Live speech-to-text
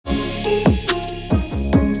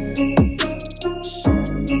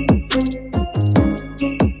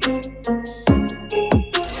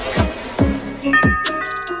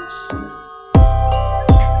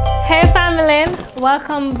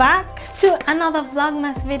welcome back to another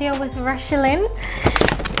Vlogmas video with Rochielin.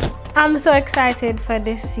 I'm so excited for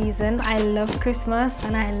this season. I love Christmas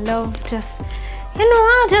and I love just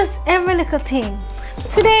every little thing.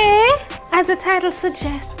 Today, as the title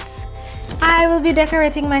suggests, I will be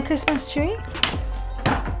decorating my Christmas tree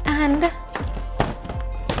and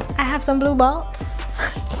I have some blue balls.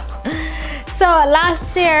 So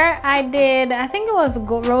last year I did, I think it was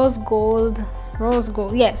rose gold.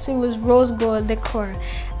 Yes, it was rose gold decor.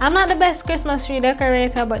 I'm not the best Christmas tree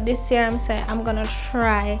decorator, but this year I'm gonna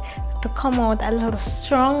try to come out a little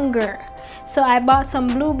stronger. So I bought some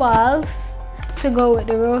blue balls to go with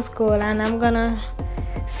the rose gold, and I'm gonna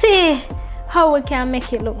see how we can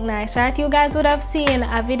make it look nice, right? You guys would have seen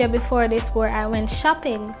a video before this where I went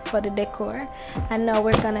shopping for the decor, and now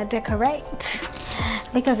we're gonna decorate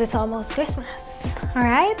because it's almost Christmas. All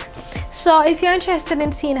right, so if you're interested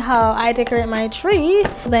in seeing how I decorate my tree,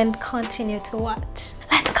 then continue to watch.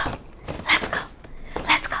 Let's go, let's go,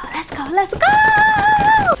 let's go, let's go, let's go.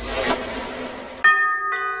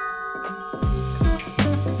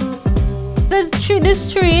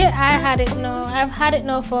 This tree, I've had it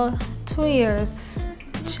now for 2 years.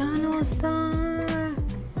 Channel star,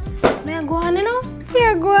 may I go on, you know?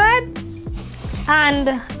 You're good. And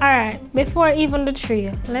all right, before even the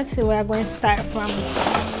tree, let's see where I'm going to start from.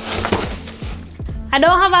 I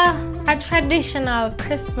don't have a traditional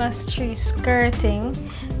Christmas tree skirting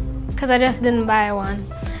because I just didn't buy one.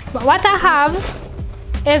 But what I have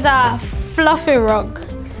is a fluffy rug,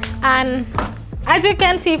 and as you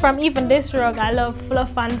can see from even this rug, I love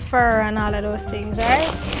fluff and fur and all of those things,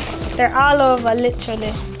 right? They're all over,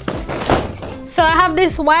 literally. So I have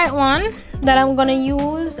this white one that I'm gonna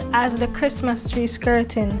use as the Christmas tree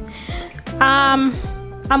skirting. I'm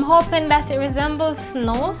hoping that it resembles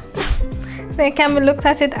snow. So it can be looked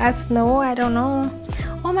at it as snow, I don't know.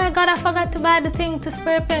 Oh my god, I forgot to buy the thing to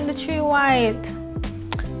spray paint the tree white.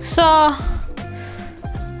 So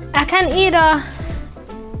I can either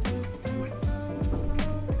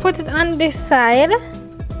put it on this side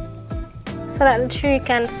so that the tree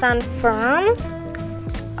can stand firm,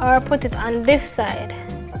 or put it on this side.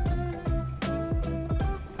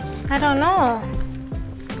 I don't know.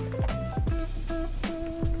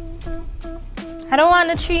 I don't want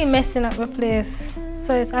the tree messing up the place,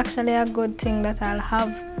 so it's actually a good thing that I'll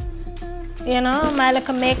have, you know, my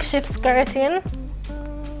little makeshift skirting.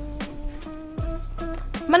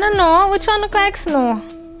 But I don't know which one looks like snow.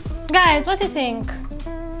 Guys, what do you think?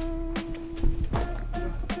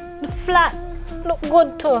 The flat look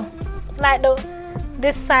good too, like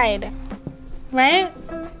this side, right?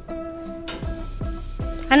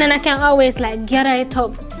 And then I can always like gather it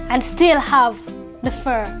up and still have the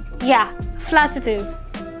fur. Yeah, flat it is.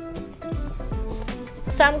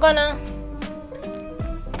 So I'm gonna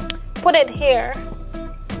put it here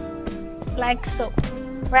like so,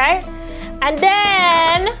 right? And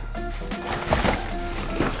then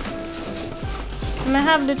I'm gonna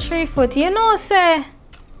have the tree foot. You know, say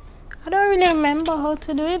I don't really remember how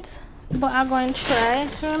to do it, but I'm going to try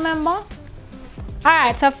to remember.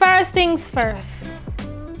 Alright, so first things first.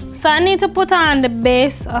 So I need to put on the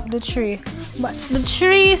base of the tree. But the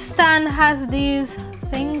tree stand has these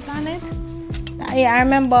things on it. Yeah, I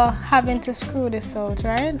remember having to screw this out,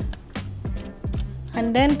 right?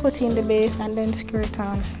 And then put in the base and then screw it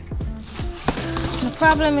on. The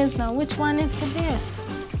problem is now, which one is the base?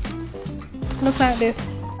 Look like this.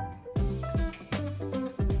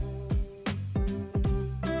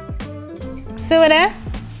 See what there?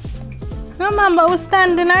 Remember, we're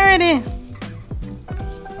standing already.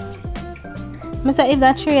 Mr. If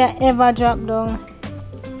that tree ever dropped down.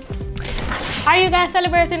 Are you guys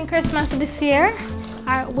celebrating Christmas this year?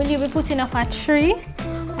 Will you be putting up a tree?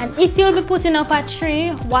 And if you'll be putting up a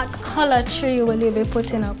tree, what color tree will you be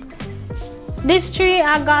putting up? This tree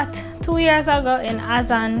I got 2 years ago in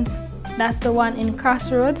Azans. That's the one in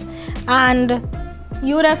Crossroads. And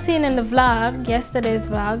you would have seen in the vlog, yesterday's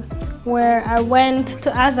vlog, where I went to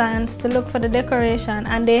Azans to look for the decoration,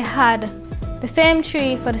 and they had the same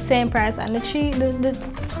tree for the same price, and the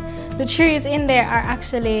trees in there are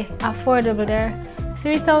actually affordable. They're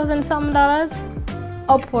 $3,000 something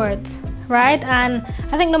upwards, right? And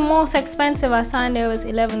I think the most expensive I saw in there was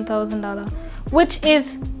 $11,000, which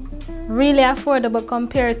is really affordable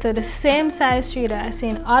compared to the same size tree that I see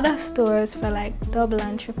in other stores for like double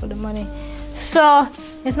and triple the money. So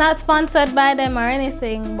it's not sponsored by them or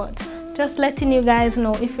anything, but just letting you guys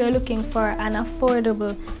know if you're looking for an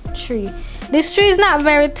affordable tree. This tree is not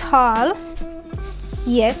very tall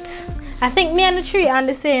yet. I think me and the tree are on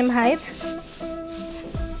the same height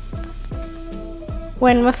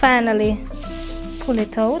when we finally pull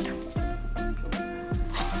it out.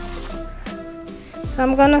 So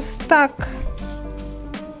I'm gonna stack.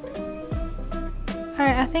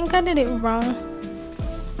 Alright, I think I did it wrong.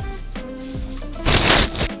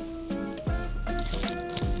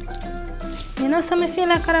 You know, some feel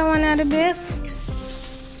like I don't want to do this.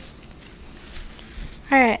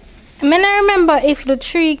 Alright, I mean, I remember if the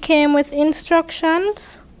tree came with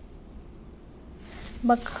instructions,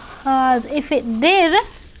 because if it did,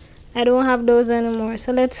 I don't have those anymore.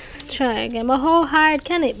 So let's try again. But how hard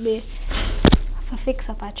can it be to fix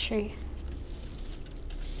up a tree?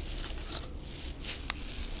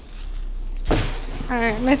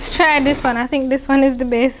 Alright, let's try this one. I think this one is the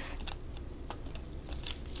best.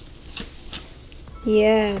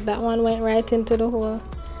 Yeah, that one went right into the hole.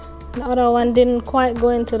 The other one didn't quite go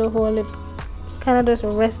into the hole. It kind of just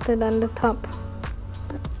rested on the top.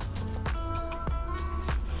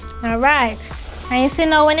 Alright. And you see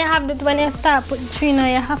now when you have that, when you start putting the tree now,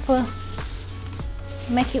 you have to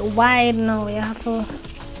make it wide now. You have to,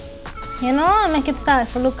 you know, make it start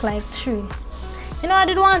to look like tree. You know, I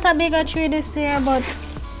did want a bigger tree this year, but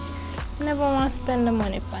I never want to spend the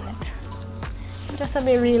money on it. Just to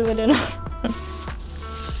be real with it.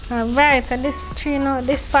 Alright, so this tree now,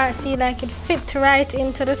 this part feel like it fit right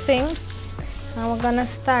into the thing. And we're gonna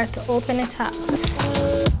start to open it up.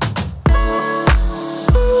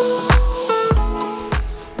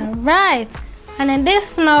 Alright, and then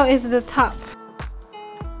this now is the top.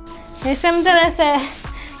 You seem to say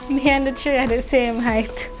me and the tree are the same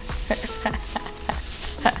height.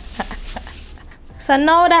 So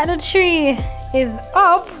now that the tree is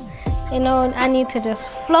up, you know, I need to just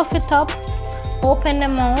fluff it up, open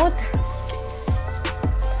them out.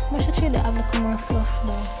 But the tree that have a little more fluff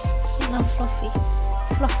though. It's not fluffy.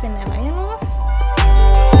 Fluffy never, you know?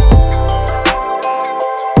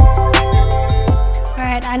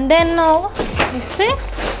 Alright, and then now, you see?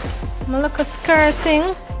 My little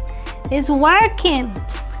skirting is working.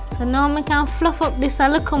 So now I can fluff up this a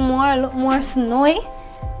little more, look more snowy.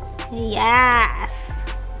 Yes.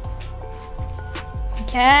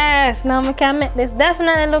 Yes, now I can make this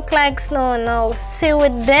definitely look like snow now. See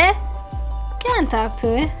with there? Can't talk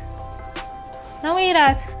to it. Now eat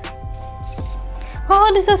that.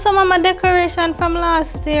 Oh, this is some of my decoration from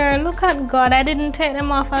last year. Look at God, I didn't take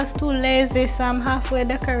them off. I was too lazy, so I'm halfway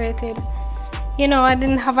decorated. You know, I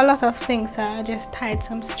didn't have a lot of things, so I just tied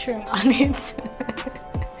some string on it.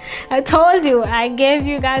 I told you, I gave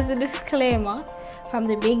you guys a disclaimer from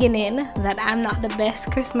the beginning that I'm not the best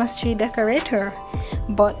Christmas tree decorator,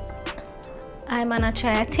 but I'm gonna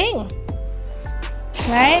try a thing,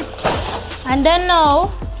 right? And then now,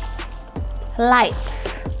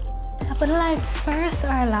 lights. Should I put the lights first or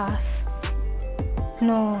last?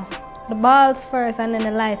 No, the balls first and then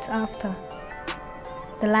the lights after.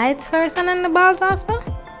 The lights first and then the balls after?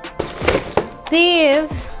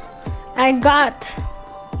 These I got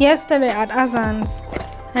yesterday at Azan's,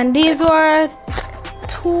 and these were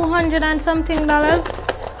 $200 and something, I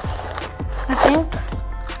think.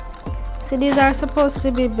 So these are supposed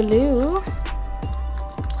to be blue.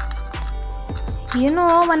 You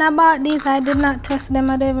know, when I bought these, I did not test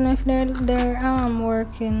them. I don't even know if they're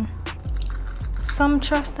working. Some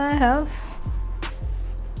trust I have.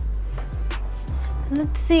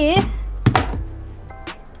 Let's see.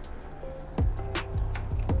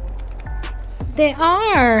 They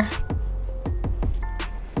are.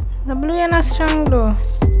 The blue and a strong though.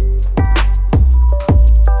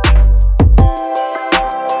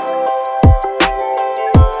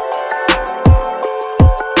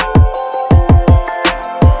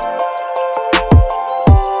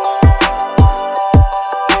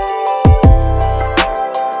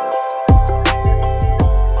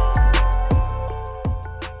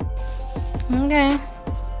 Okay.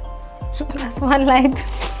 That's one light.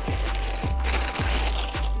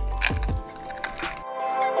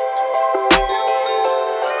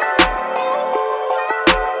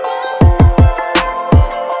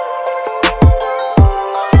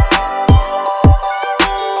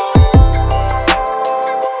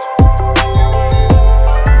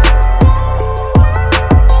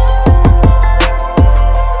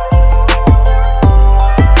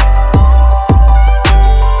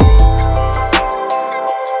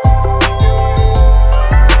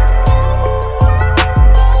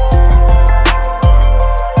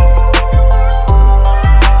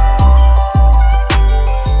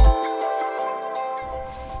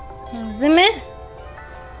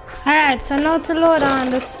 Alright, so now to load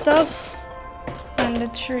on the stuff on the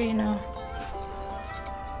tree now.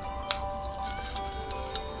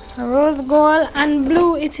 So rose gold and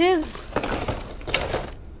blue it is.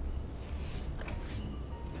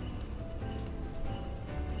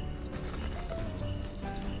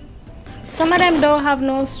 Some of them don't have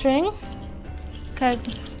no string, because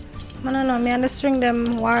I don't know, me and the string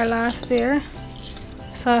them wore last year.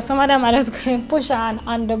 So some of them are just going to push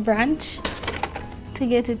on the branch to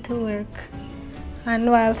get it to work. And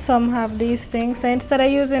while some have these things, so instead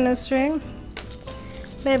of using a string,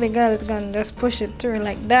 baby girl is gonna just push it through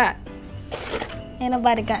like that. Ain't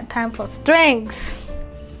nobody got time for strings.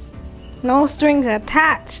 No strings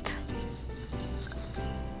attached.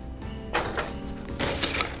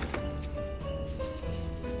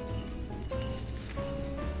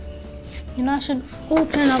 You know, I should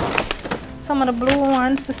open up some of the blue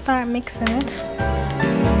ones to start mixing it.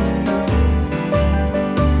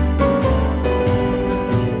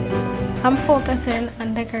 I'm focusing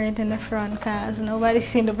on decorating the front because nobody's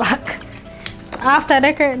seen the back. After I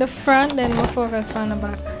decorate the front, then we'll focus on the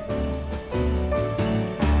back.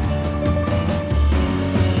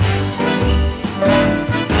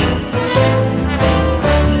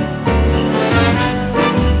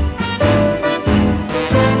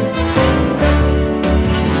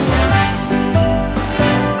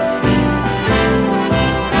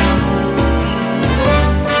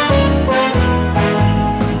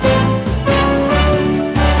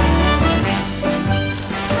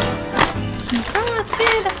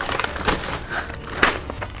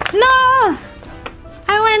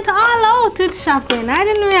 Shopping. I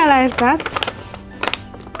didn't realize that.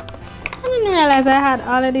 I didn't realize I had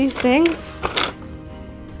all of these things.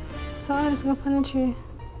 So I'll just go put in the tree.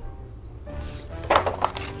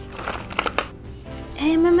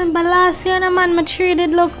 Hey, remember last year, man, my tree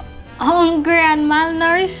did look hungry and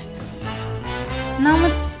malnourished.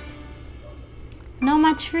 Now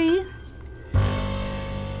my tree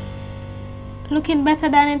looking better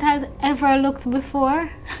than it has ever looked before.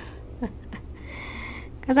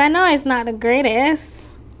 Because I know it's not the greatest,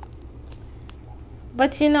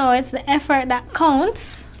 but you know, it's the effort that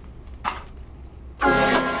counts.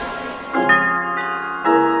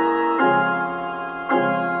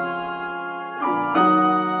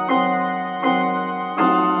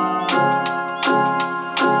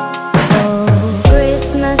 Oh,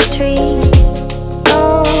 Christmas tree,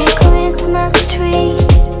 oh, Christmas tree,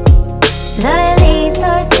 the leaves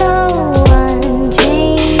are so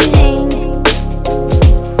unchanging.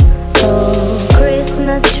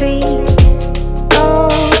 Christmas tree, oh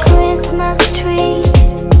Christmas tree,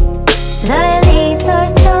 the leaves are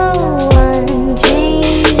so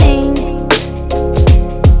unchanging.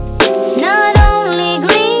 Not only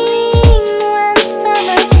green when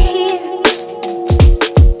summer's here,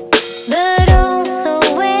 but also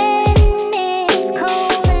when it's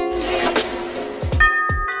cold and dreary.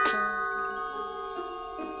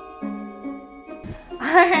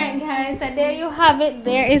 Alright guys, so there you have it.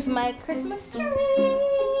 There is my Christmas tree.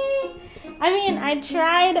 I mean, I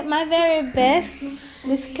tried my very best.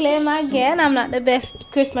 Disclaimer again, I'm not the best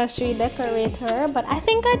Christmas tree decorator, but I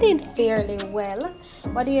think I did fairly well.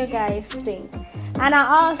 What do you guys think? And I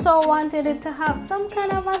also wanted it to have some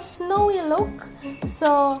kind of a snowy look.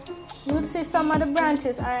 So you'd see some of the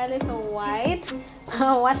branches are a little white.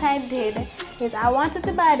 What I did is I wanted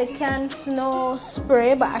to buy the canned snow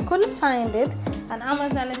spray, but I couldn't find it. And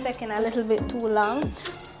Amazon is taking a little bit too long.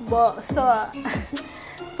 But so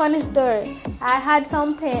funny story, I had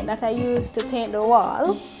some paint that I used to paint the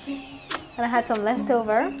wall, and I had some left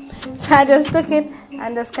over, so I just took it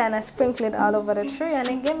and just kind of sprinkled it all over the tree, and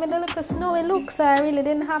it gave me the little snowy look. So I really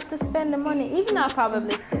didn't have to spend the money, even though I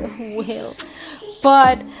probably still will.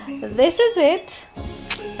 But this is it. I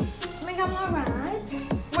think I'm alright.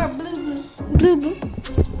 We're blue.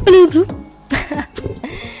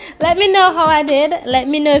 Let me know how I did. Let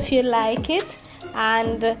me know if you like it,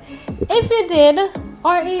 and if you did,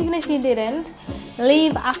 or even if you didn't,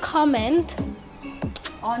 leave a comment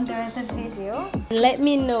under the video. Let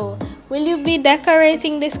me know, will you be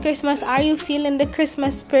decorating this Christmas? Are you feeling the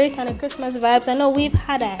Christmas spirit and the Christmas vibes? I know we've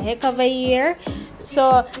had a heck of a year, so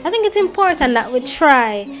I think it's important that we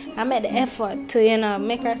try and make the effort to, you know,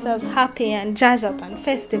 make ourselves happy and jazz up and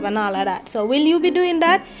festive and all of that. So will you be doing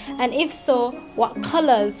that? And if so, what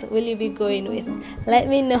colors will you be going with? Let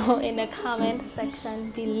me know in the comment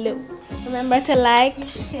section below. Remember to like,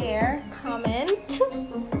 share, comment,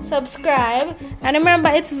 subscribe, and remember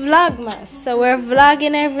it's Vlogmas, so we're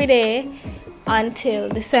vlogging every day until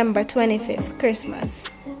December 25th, Christmas.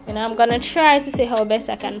 You know, I'm gonna try to see how best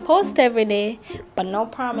I can post every day, but no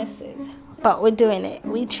promises. But we're doing it.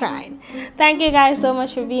 We tried. Thank you guys so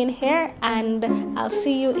much for being here, and I'll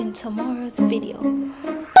see you in tomorrow's video.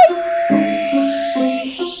 Bye.